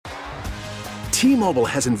T-Mobile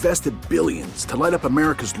has invested billions to light up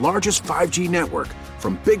America's largest 5G network,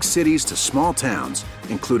 from big cities to small towns,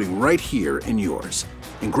 including right here in yours.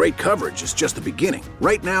 And great coverage is just the beginning.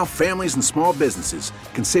 Right now, families and small businesses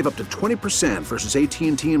can save up to 20% versus AT&T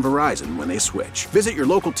and Verizon when they switch. Visit your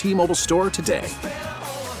local T-Mobile store today.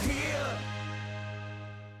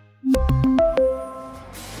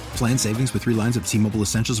 Plan savings with 3 lines of T-Mobile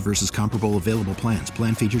Essentials versus comparable available plans.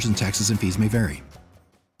 Plan features and taxes and fees may vary.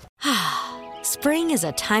 Spring is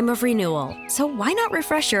a time of renewal, so why not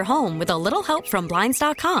refresh your home with a little help from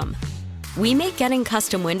Blinds.com? We make getting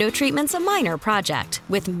custom window treatments a minor project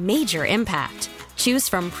with major impact. Choose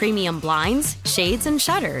from premium blinds, shades, and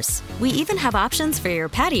shutters. We even have options for your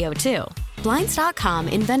patio, too. Blinds.com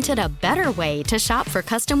invented a better way to shop for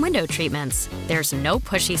custom window treatments. There's no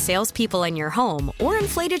pushy salespeople in your home or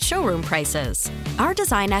inflated showroom prices. Our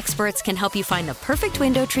design experts can help you find the perfect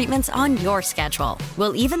window treatments on your schedule.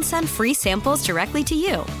 We'll even send free samples directly to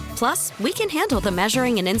you. Plus, we can handle the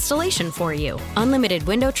measuring and installation for you. Unlimited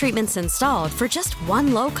window treatments installed for just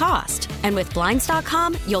one low cost. And with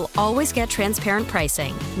Blinds.com, you'll always get transparent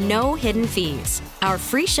pricing. No hidden fees. Our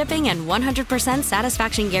free shipping and 100%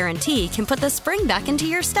 satisfaction guarantee can put the spring back into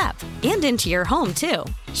your step and into your home, too.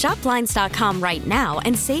 Shop Blinds.com right now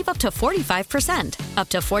and save up to 45%. Up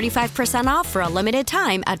to 45% off for a limited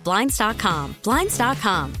time at Blinds.com.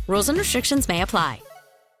 Blinds.com. Rules and restrictions may apply.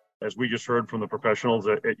 As we just heard from the professionals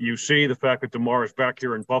at UC, the fact that DeMar is back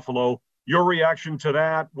here in Buffalo, your reaction to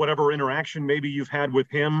that, whatever interaction maybe you've had with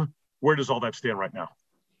him, where does all that stand right now?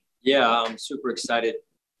 Yeah, I'm super excited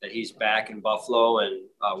that he's back in Buffalo, and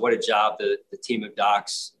what a job the team of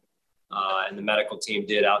docs and the medical team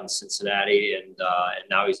did out in Cincinnati, and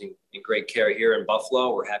now he's in great care here in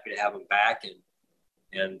Buffalo. We're happy to have him back,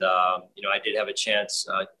 and I did have a chance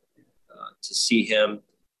to see him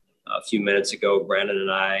a few minutes ago. Brandon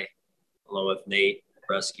and I, along with Nate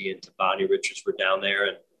Bresky and Tabani Richards, were down there,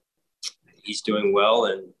 and he's doing well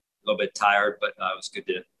and a little bit tired, but it was good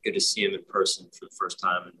to see him in person for the first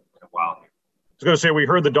time in a while. I was going to say, we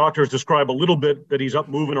heard the doctors describe a little bit that he's up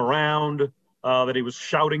moving around, that he was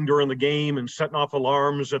shouting during the game and setting off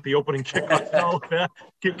alarms at the opening kickoff.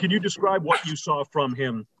 Can you describe what you saw from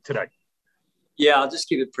him today? Yeah, I'll just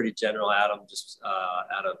keep it pretty general, Adam, just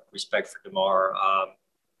out of respect for DeMar.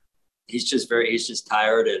 He's just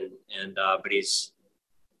tired but he's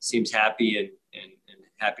seems happy and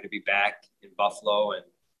happy to be back in Buffalo and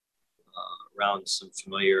around some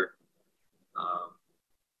familiar,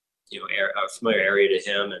 familiar area to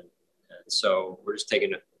him. And so we're just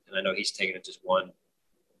taking it, and I know he's taking it just one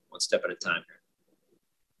step at a time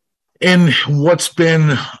here. In what's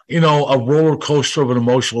been, a roller coaster of an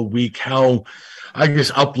emotional week, how, I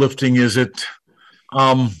guess, uplifting is it,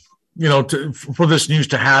 for this news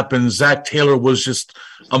to happen? Zach Taylor was just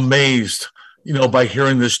amazed, by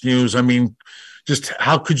hearing this news. I mean, just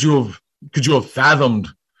how could you have fathomed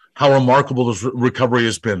how remarkable this recovery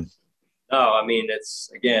has been? No, I mean, it's,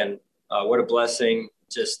 again, what a blessing,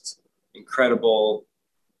 just incredible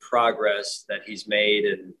progress that he's made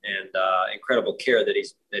and incredible care that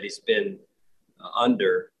he's been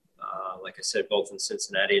under, like I said, both in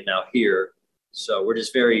Cincinnati and now here. So we're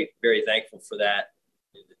just very, very thankful for that.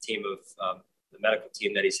 The team of the medical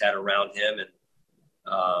team that he's had around him, and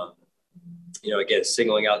again,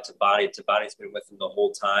 signaling out to Bonnie. Bonnie's been with him the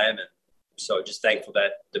whole time, and so just thankful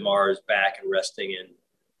that DeMar is back and resting in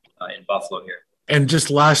Buffalo here. And just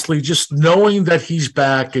lastly, just knowing that he's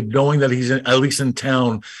back and knowing that he's at least in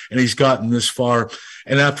town and he's gotten this far,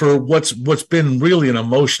 and after what's been really an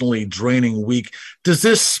emotionally draining week, does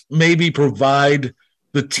this maybe provide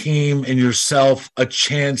the team and yourself a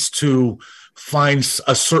chance to find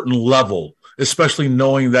a certain level, especially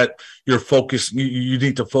knowing that you're focused, you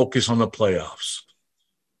need to focus on the playoffs?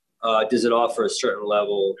 Does it offer a certain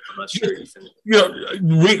level? I'm not sure.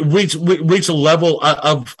 Reach a level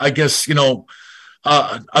of, I guess,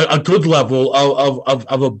 a good level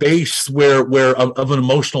of a base where of an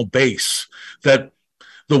emotional base, that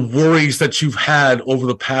the worries that you've had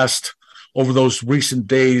over those recent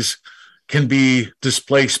days can be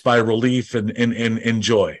displaced by relief and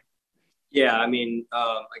joy. Yeah, I mean,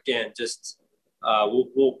 again, just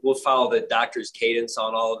we'll follow the doctor's cadence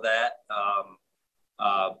on all of that.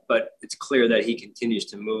 But it's clear that he continues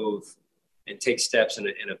to move and take steps in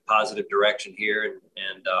a positive direction here.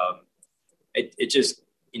 And it just,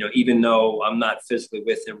 even though I'm not physically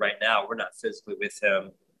with him right now, we're not physically with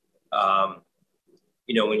him.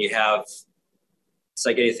 When you have, it's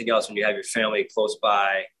like anything else, when you have your family close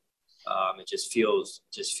by, it just feels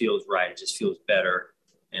right. It just feels better.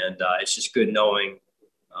 And it's just good knowing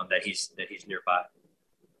that he's nearby.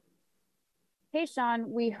 Hey, Sean,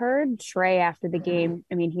 we heard Trey after the game.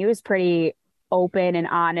 I mean, he was pretty open and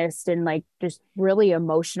honest and like just really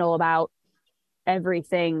emotional about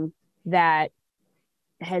everything that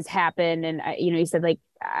has happened. And, he said, like,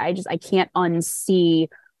 I can't unsee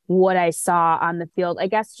what I saw on the field. I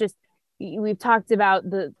guess just we've talked about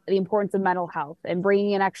the importance of mental health and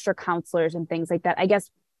bringing in extra counselors and things like that. I guess,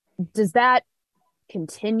 does that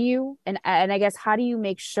continue? And I guess, how do you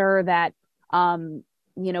make sure that,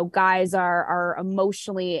 guys are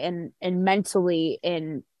emotionally and mentally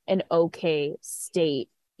in an okay state,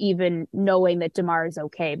 even knowing that DeMar is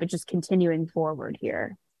okay, but just continuing forward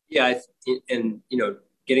here? Yeah,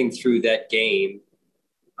 getting through that game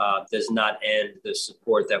does not end the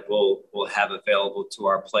support that we'll have available to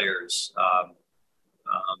our players.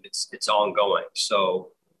 It's ongoing, so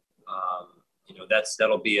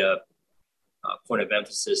that'll be a point of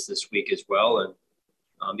emphasis this week as well. And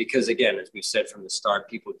because again, as we've said from the start,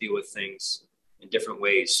 people deal with things in different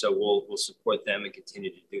ways, so we'll support them and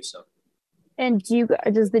continue to do so. And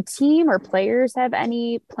does the team or players have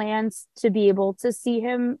any plans to be able to see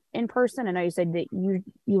him in person? I know you said that you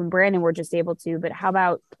and Brandon were just able to, but how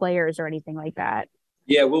about players or anything like that?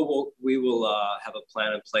 Yeah, we will have a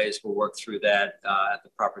plan in place. We'll work through that at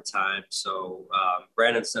the proper time. So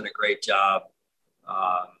Brandon's done a great job,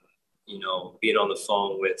 being on the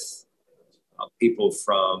phone with people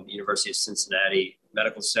from the University of Cincinnati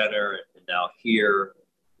Medical Center and now here,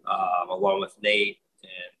 along with Nate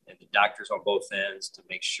and the doctors on both ends to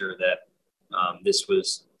make sure that this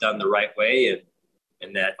was done the right way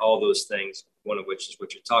and that all those things, one of which is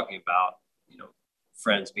what you're talking about,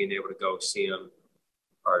 friends being able to go see them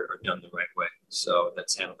are done the right way. So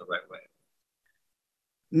that's handled the right way.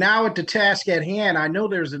 Now at the task at hand, I know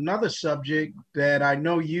there's another subject that I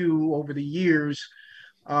know you over the years.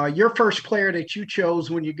 Your first player that you chose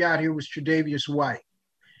when you got here was Tre'Davious White.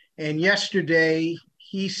 And yesterday,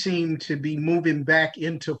 he seemed to be moving back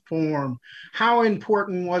into form. How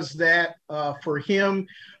important was that for him,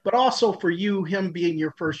 but also for you, him being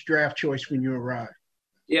your first draft choice when you arrived?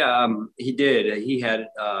 Yeah, he did. He had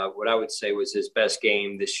what I would say was his best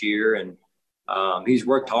game this year, and he's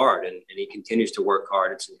worked hard, and he continues to work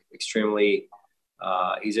hard. It's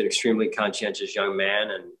he's an extremely conscientious young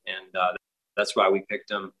man, and that's why we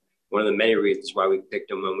picked him. One of the many reasons why we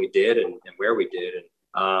picked him when we did and where we did.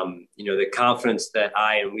 And the confidence that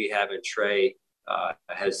we have in Trey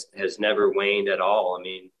has never waned at all. I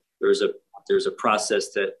mean, there's a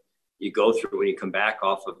process that you go through when you come back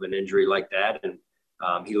off of an injury like that, and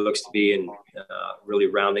he looks to be really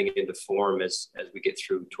rounding into form as we get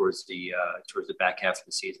through towards the back half of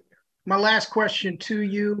the season here. My last question to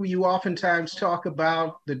you: you oftentimes talk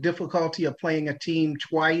about the difficulty of playing a team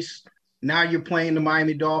twice. Now you're playing the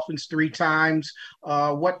Miami Dolphins 3 times.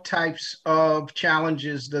 What types of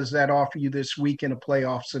challenges does that offer you this week in a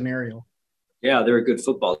playoff scenario? Yeah, they're a good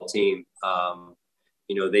football team.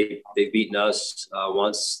 They've beaten us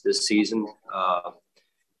once this season,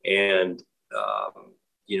 and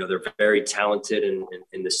they're very talented,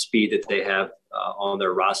 and the speed that they have on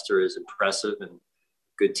their roster is impressive and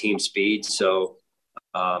good team speed. So,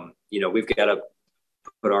 we've got to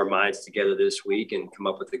put our minds together this week and come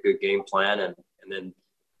up with a good game plan and then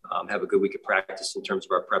have a good week of practice in terms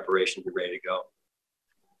of our preparation to be ready to go.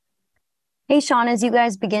 Hey, Sean, as you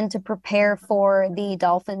guys begin to prepare for the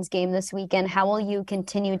Dolphins game this weekend, how will you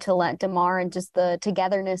continue to let DeMar and just the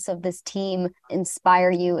togetherness of this team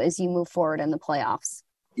inspire you as you move forward in the playoffs?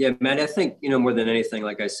 Yeah, Matt, I think, more than anything,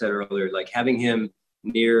 like I said earlier, like having him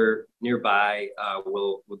nearby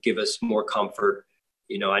will give us more comfort.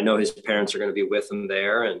 I know his parents are going to be with him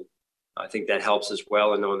there, and I think that helps as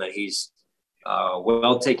well. And knowing that he's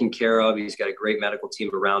well taken care of, he's got a great medical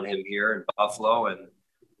team around him here in Buffalo, and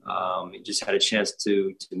he just had a chance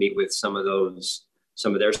to meet with some of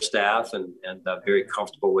their staff, and very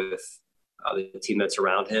comfortable with the team that's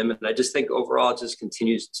around him. And I just think overall, it just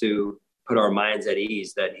continues to put our minds at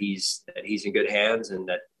ease that he's in good hands and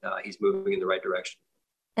that he's moving in the right direction.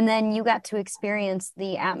 And then you got to experience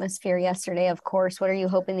the atmosphere yesterday, of course. What are you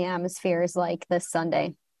hoping the atmosphere is like this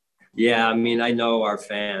Sunday? Yeah, I mean, I know our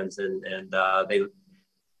fans, and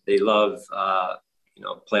they love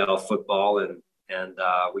playoff football, and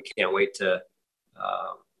we can't wait to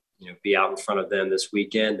be out in front of them this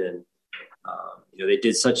weekend. And they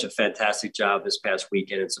did such a fantastic job this past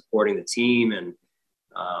weekend in supporting the team and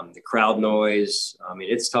the crowd noise. I mean,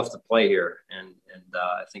 it's tough to play here, and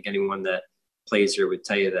I think anyone that plays here would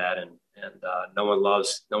tell you that, and no one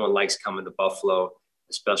likes coming to Buffalo,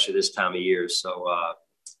 especially this time of year. So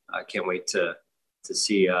I can't wait to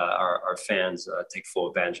see our fans take full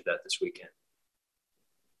advantage of that this weekend.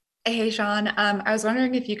 Hey, Sean. I was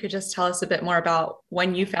wondering if you could just tell us a bit more about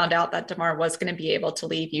when you found out that DeMar was going to be able to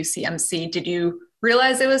leave UCMC. Did you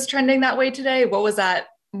realize it was trending that way today? What was that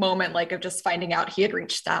moment like of just finding out he had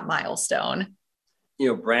reached that milestone?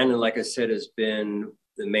 Brandon, like I said, has been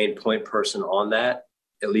the main point person on that,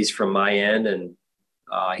 at least from my end. And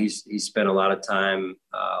he's spent a lot of time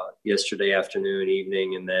yesterday afternoon,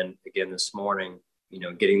 evening, and then again this morning,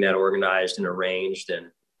 getting that organized and arranged,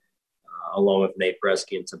 and along with Nate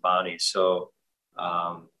Bresky and Tabani. So,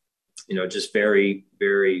 just very,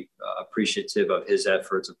 very appreciative of his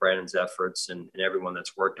efforts, of Brandon's efforts, and everyone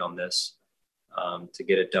that's worked on this to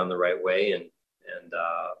get it done the right way and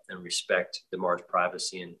respect DeMar's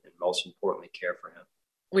privacy and most importantly, care for him.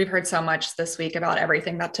 We've heard so much this week about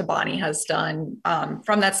everything that Tabani has done.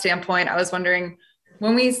 From that standpoint, I was wondering,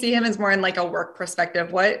 when we see him as more in like a work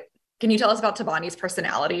perspective, what can you tell us about Tabani's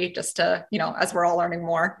personality, just to, as we're all learning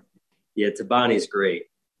more? Yeah, Tabani's great.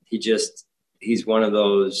 He's one of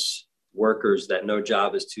those workers that no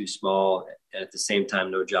job is too small, and at the same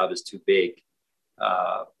time, no job is too big.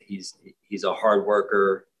 He's a hard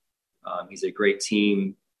worker. He's a great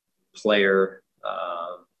team player,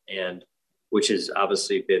 and which has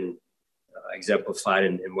obviously been exemplified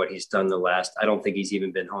in what he's done I don't think he's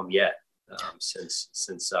even been home yet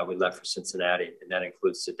since we left for Cincinnati, and that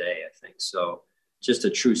includes today, I think. So just a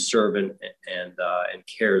true servant and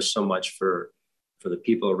cares so much for the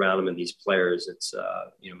people around him and these players. It's,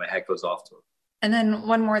 my hat goes off to him. And then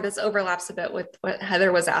one more, this overlaps a bit with what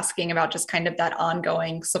Heather was asking about, just kind of that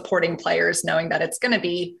ongoing supporting players, knowing that it's going to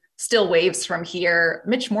be still waves from here.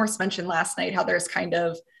 Mitch Morse mentioned last night how there's kind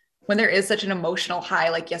of, when there is such an emotional high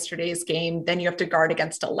like yesterday's game, then you have to guard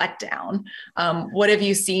against a letdown. What have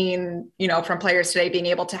you seen, from players today being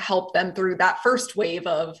able to help them through that first wave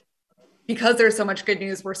of, because there's so much good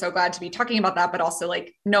news, we're so glad to be talking about that, but also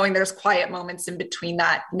like knowing there's quiet moments in between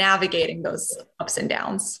that, navigating those ups and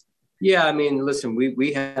downs? Yeah, I mean, listen,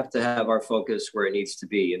 we have to have our focus where it needs to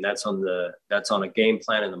be, and that's on a game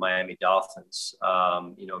plan in the Miami Dolphins.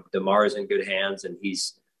 DeMar is in good hands, and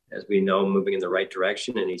he's, as we know, moving in the right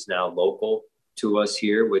direction, and he's now local to us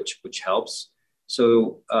here, which helps.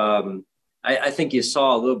 So I think you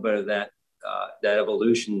saw a little bit of that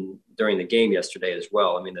evolution during the game yesterday as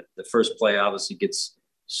well. I mean, the first play obviously gets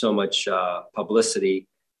so much publicity,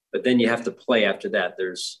 but then you have to play after that.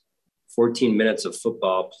 There's 14 minutes of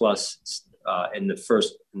football plus in the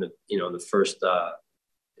first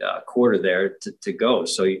quarter there to go.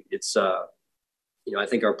 So it's I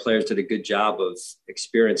think our players did a good job of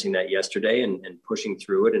experiencing that yesterday and pushing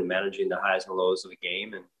through it and managing the highs and lows of the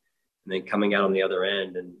game, and then coming out on the other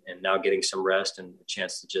end and now getting some rest and a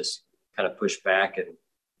chance to just kind of push back and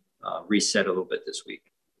reset a little bit this week.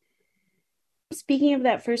 Speaking of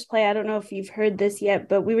that first play, I don't know if you've heard this yet,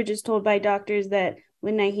 but we were just told by doctors that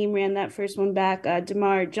when Nyheim ran that first one back,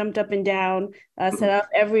 DeMar jumped up and down, set off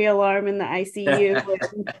every alarm in the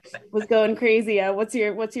ICU, was going crazy. What's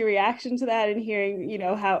your reaction to that, and hearing,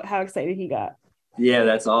 how excited he got? Yeah,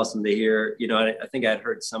 that's awesome to hear. I think I'd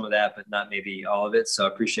heard some of that, but not maybe all of it. So I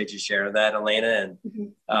appreciate you sharing that, Elena.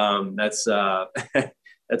 And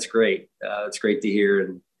that's great. It's great to hear,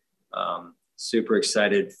 and super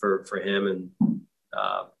excited for him, and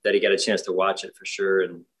that he got a chance to watch it for sure.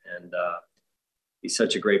 And he's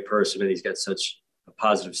such a great person, and he's got such a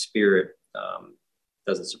positive spirit.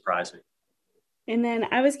 Doesn't surprise me. And then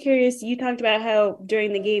I was curious, you talked about how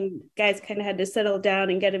during the game, guys kind of had to settle down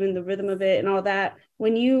and get him in the rhythm of it and all that.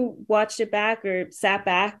 When you watched it back or sat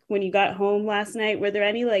back when you got home last night, were there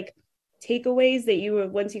any takeaways that you were,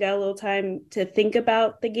 once you got a little time to think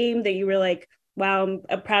about the game, that you were like, wow,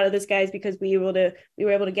 I'm proud of this guys because we were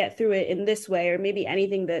able to get through it in this way, or maybe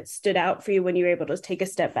anything that stood out for you when you were able to take a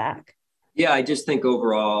step back? Yeah, I just think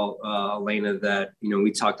overall, Elena, that,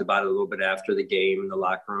 we talked about it a little bit after the game in the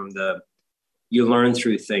locker room, you learn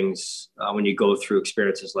through things when you go through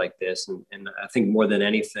experiences like this. And I think more than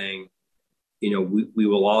anything, we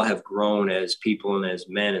will all have grown as people and as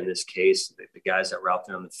men in this case, the guys that were out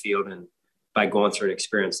there on the field, and by going through an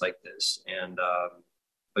experience like this. And,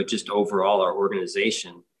 but just overall, our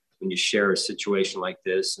organization, when you share a situation like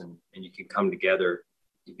this and you can come together,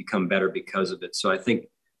 you become better because of it. So I think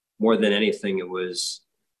more than anything, it was,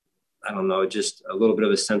 I don't know, just a little bit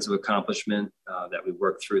of a sense of accomplishment that we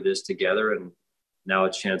worked through this together, and now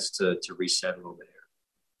a chance to reset a little bit here.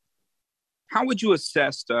 How would you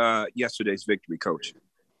assess yesterday's victory, Coach?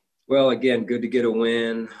 Well, again, good to get a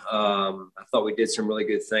win. I thought we did some really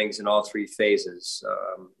good things in all three phases.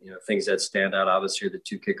 Things that stand out, obviously, are the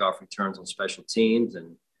 2 kickoff returns on special teams.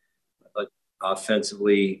 And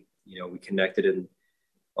offensively, we connected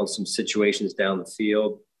on some situations down the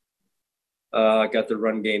field. got the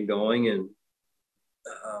run game going, and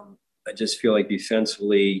I just feel like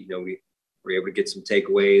defensively, we were able to get some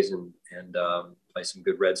takeaways and play some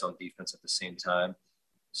good red zone defense at the same time.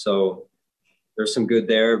 So there's some good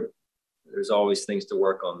there. There's always things to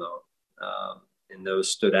work on though, and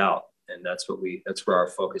those stood out. And that's where our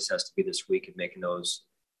focus has to be this week, in making those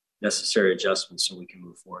necessary adjustments so we can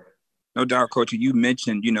move forward. No doubt, Coach. You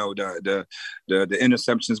mentioned, the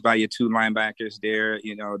interceptions by your two linebackers there,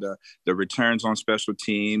 the returns on special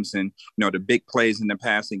teams, and, the big plays in the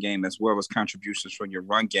passing game, as well as contributions from your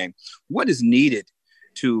run game. What is needed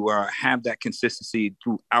to have that consistency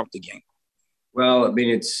throughout the game? Well, I mean,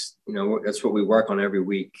 it's, that's what we work on every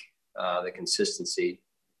week, the consistency.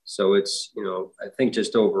 So it's, I think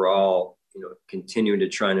just overall, continuing to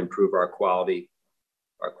try and improve our quality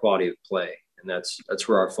of play. And that's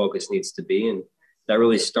where our focus needs to be. And that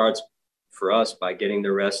really starts for us by getting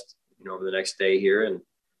the rest, over the next day here.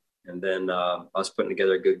 And then us putting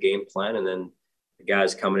together a good game plan. And then the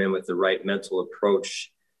guys coming in with the right mental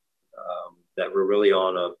approach, that we're really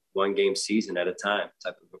on a one game season at a time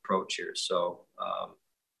type of approach here. So,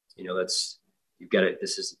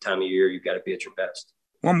 this is the time of year, you've got to be at your best.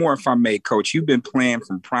 One more, if I may, Coach. You've been playing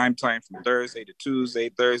from prime time from Thursday to Tuesday,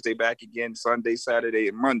 Thursday back again, Sunday, Saturday,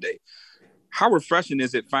 and Monday. How refreshing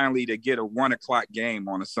is it finally to get a 1:00 game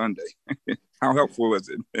on a Sunday? How helpful is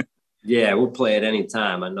it? Yeah, we'll play at any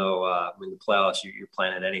time. I know in the playoffs you're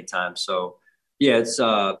playing at any time. So yeah, it's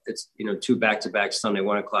two back-to-back Sunday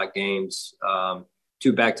 1:00 games,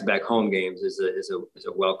 two back-to-back home games is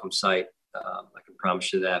a welcome sight. I can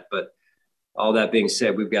promise you that. But all that being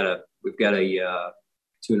said, we've got to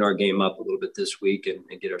tune our game up a little bit this week and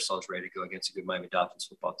get ourselves ready to go against a good Miami Dolphins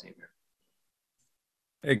football team here.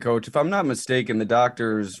 Hey, Coach, if I'm not mistaken, the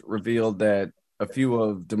doctors revealed that a few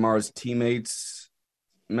of DeMar's teammates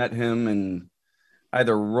met him and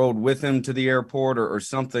either rode with him to the airport or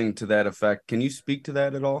something to that effect. Can you speak to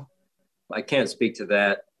that at all? I can't speak to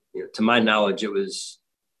that. To my knowledge, it was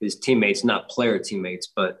his teammates, not player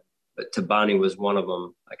teammates, but Tabani was one of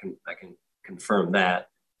them. I can confirm that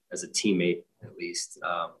as a teammate, at least.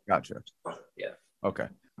 Gotcha. Yeah. Okay.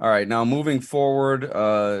 All right. Now, moving forward,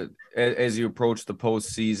 as you approach the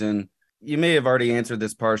postseason, you may have already answered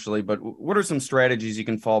this partially, but what are some strategies you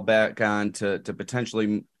can fall back on to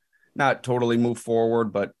potentially not totally move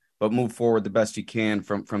forward, but move forward the best you can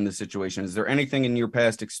from the situation? Is there anything in your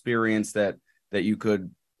past experience that you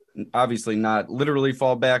could obviously not literally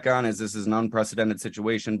fall back on, as this is an unprecedented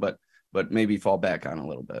situation, but maybe fall back on a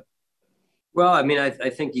little bit? Well, I mean, I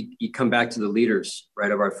think you come back to the leaders,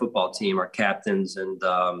 right, of our football team, our captains, and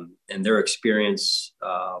their experience,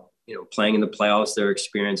 playing in the playoffs, their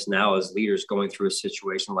experience now as leaders going through a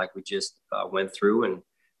situation like we just went through, and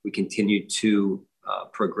we continue to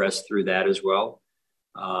progress through that as well.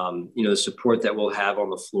 The support that we'll have on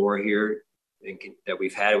the floor here, that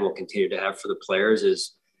we've had and will continue to have for the players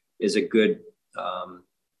is a good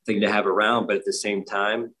thing to have around. But at the same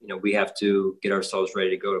time, we have to get ourselves ready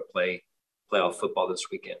to go to play playoff football this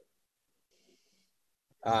weekend.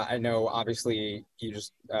 I know, obviously, you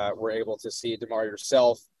just were able to see DeMar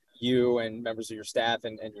yourself. You and members of your staff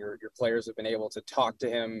and your players have been able to talk to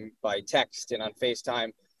him by text and on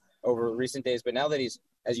FaceTime over recent days. But now that he's,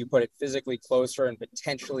 as you put it, physically closer and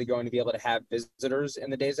potentially going to be able to have visitors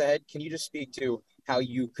in the days ahead, can you just speak to how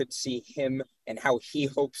you could see him and how he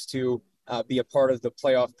hopes to be a part of the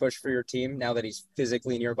playoff push for your team now that he's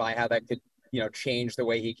physically nearby, how that could change the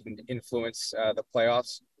way he can influence the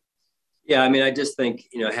playoffs? Yeah, I mean, I just think,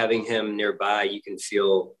 having him nearby, you can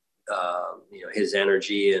feel, his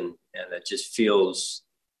energy and it just feels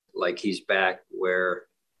like he's back where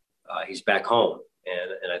he's back home.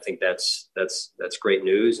 And I think that's great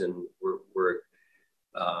news. And we're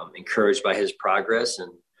encouraged by his progress.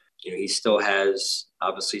 And, he still has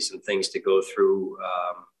obviously some things to go through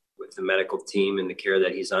with the medical team and the care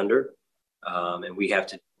that he's under. And we have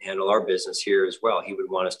to handle our business here as well. He would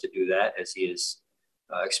want us to do that, as he has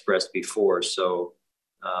expressed before. So,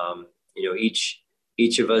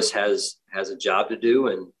 each of us has a job to do,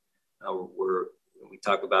 and we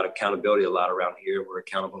talk about accountability a lot around here. We're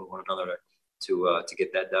accountable to one another to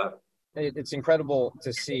get that done. It's incredible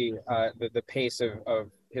to see the pace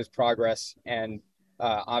of his progress, and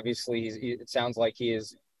obviously it sounds like he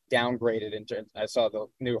is downgraded. I saw the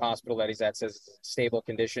new hospital that he's at says stable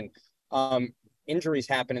condition. Injuries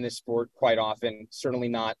happen in this sport quite often, certainly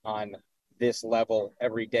not on this level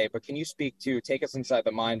every day. But can you take us inside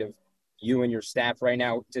the mind of you and your staff right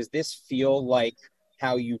now? Does this feel like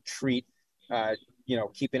how you treat,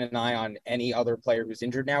 keeping an eye on any other player who's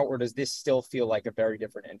injured now, or does this still feel like a very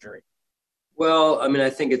different injury? Well, I mean, I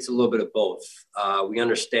think it's a little bit of both. We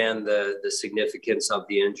understand the significance of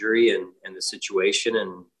the injury and the situation,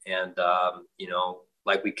 and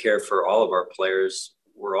like we care for all of our players,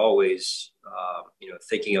 we're always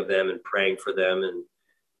thinking of them and praying for them and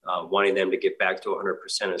wanting them to get back to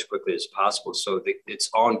 100% as quickly as possible. So it's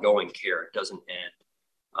ongoing care; it doesn't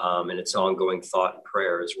end, and it's ongoing thought and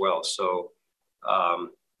prayer as well. So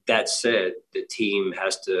that said, the team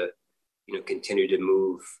has to continue to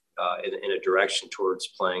move in a direction towards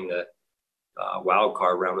playing the wild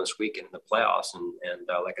card round this weekend in the playoffs. And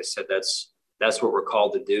like I said, that's what we're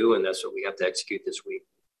called to do, and that's what we have to execute this week.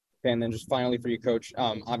 And then just finally for you, Coach,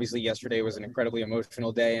 obviously yesterday was an incredibly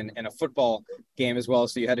emotional day and a football game as well.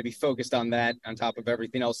 So you had to be focused on that on top of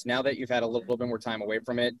everything else. Now that you've had a little bit more time away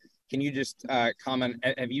from it, can you just comment,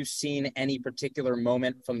 have you seen any particular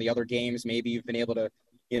moment from the other games? Maybe you've been able to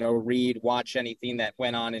read, watch anything that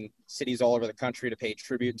went on in cities all over the country to pay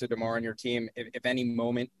tribute to DeMar and your team. If any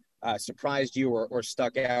moment surprised you or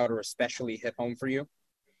stuck out or especially hit home for you?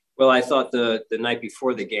 Well, I thought the night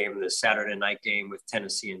before the game, the Saturday night game with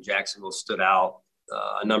Tennessee and Jacksonville stood out.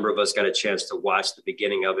 A number of us got a chance to watch the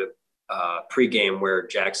beginning of it pregame where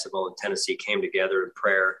Jacksonville and Tennessee came together in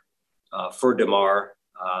prayer for DeMar.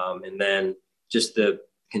 And then just the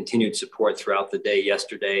continued support throughout the day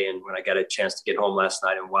yesterday. And when I got a chance to get home last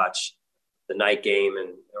night and watch the night game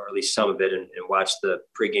or at least some of it and watch the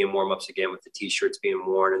pregame warmups again with the t-shirts being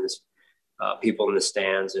worn and this people in the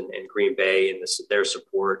stands and Green Bay and their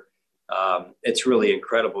support. It's really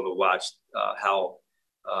incredible to watch how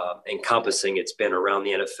encompassing it's been around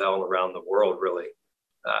the NFL and around the world, really.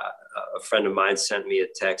 A friend of mine sent me a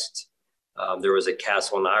text. There was a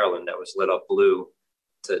castle in Ireland that was lit up blue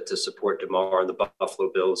to support DeMar and the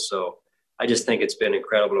Buffalo Bills. So I just think it's been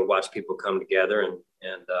incredible to watch people come together and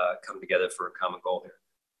come together for a common goal here.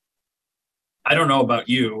 I don't know about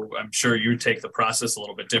you. I'm sure you take the process a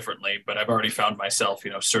little bit differently, but I've already found myself,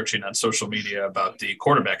 searching on social media about the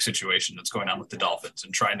quarterback situation that's going on with the Dolphins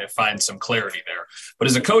and trying to find some clarity there. But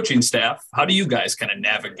as a coaching staff, how do you guys kind of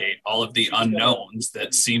navigate all of the unknowns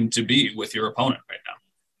that seem to be with your opponent right now?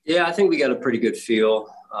 Yeah, I think we got a pretty good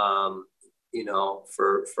feel,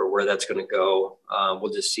 for where that's going to go.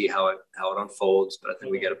 We'll just see how it unfolds, but I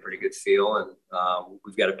think we got a pretty good feel, and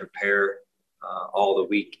we've got to prepare all the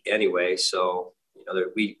week anyway. So,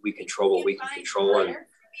 we control what we can control, and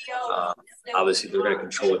obviously they're going to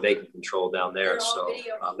control what they can control down there. So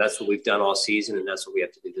that's what we've done all season, and that's what we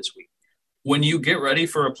have to do this week. When you get ready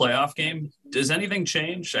for a playoff game, does anything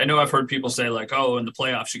change? I know I've heard people say like, oh, in the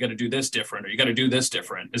playoffs, you got to do this different or you got to do this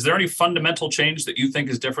different. Is there any fundamental change that you think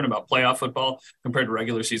is different about playoff football compared to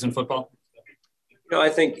regular season football? I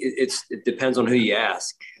think it depends on who you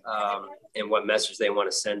ask and what message they want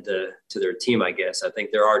to send to their team, I guess. I think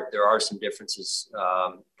there are some differences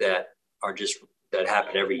that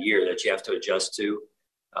happen every year that you have to adjust to.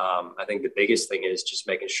 I think the biggest thing is just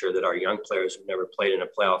making sure that our young players who've never played in a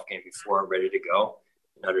playoff game before are ready to go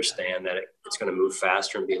and understand that it's going to move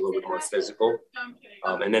faster and be a little bit more physical.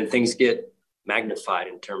 And then things get magnified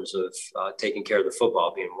in terms of taking care of the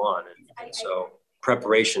football being one. And so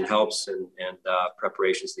preparation helps, and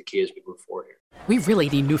preparation is the key as we move forward here. We really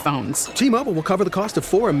need new phones. T-Mobile will cover the cost of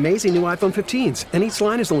 4 amazing new iPhone 15s, and each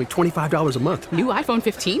line is only $25 a month. New iPhone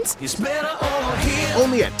 15s? It's better over here.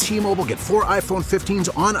 Only at T-Mobile, get 4 iPhone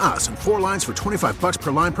 15s on us and 4 lines for $25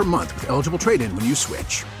 per line per month with eligible trade-in when you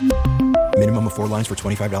switch. Minimum of 4 lines for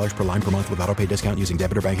 $25 per line per month with autopay discount using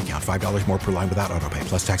debit or bank account. $5 more per line without autopay,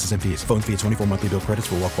 plus taxes and fees. Phone fee at 24 monthly bill credits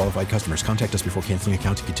for well-qualified customers. Contact us before canceling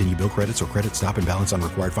account to continue bill credits or credit stop and balance on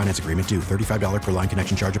required finance agreement due. $35 per line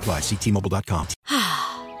connection charge applies. See T-Mobile.com.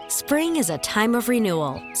 Spring is a time of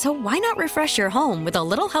renewal, so why not refresh your home with a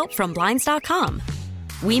little help from Blinds.com?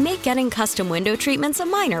 We make getting custom window treatments a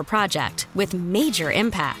minor project with major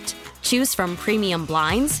impact. Choose from premium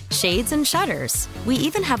blinds, shades, and shutters. We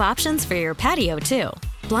even have options for your patio, too.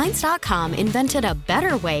 Blinds.com invented a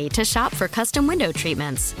better way to shop for custom window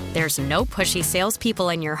treatments. There's no pushy salespeople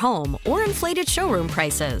in your home or inflated showroom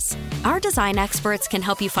prices. Our design experts can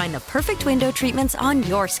help you find the perfect window treatments on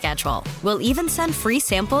your schedule. We'll even send free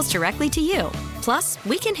samples directly to you. Plus,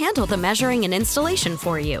 we can handle the measuring and installation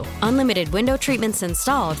for you. Unlimited window treatments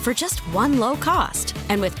installed for just one low cost.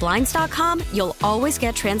 And with Blinds.com, you'll always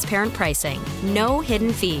get transparent pricing. No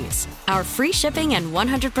hidden fees. Our free shipping and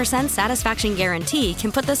 100% satisfaction guarantee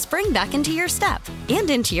can put the spring back into your step and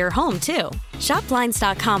into your home, too. Shop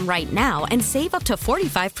Blinds.com right now and save up to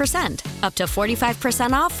 45%. Up to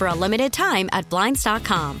 45% off for a limited time at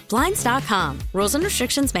Blinds.com. Blinds.com. Rules and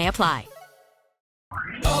restrictions may apply.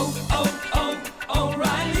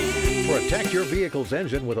 O'Reilly. For a Protect your vehicle's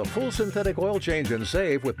engine with a full synthetic oil change and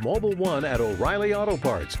save with Mobil 1 at O'Reilly Auto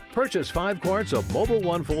Parts. Purchase 5 quarts of Mobil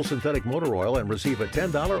 1 full synthetic motor oil and receive a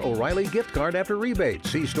 $10 O'Reilly gift card after rebate.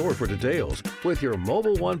 See store for details. With your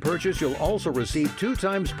Mobil 1 purchase, you'll also receive 2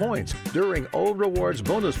 times points during O Rewards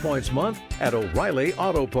Bonus Points Month at O'Reilly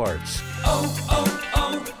Auto Parts.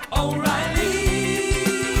 O'Reilly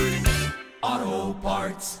Auto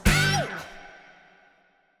Parts.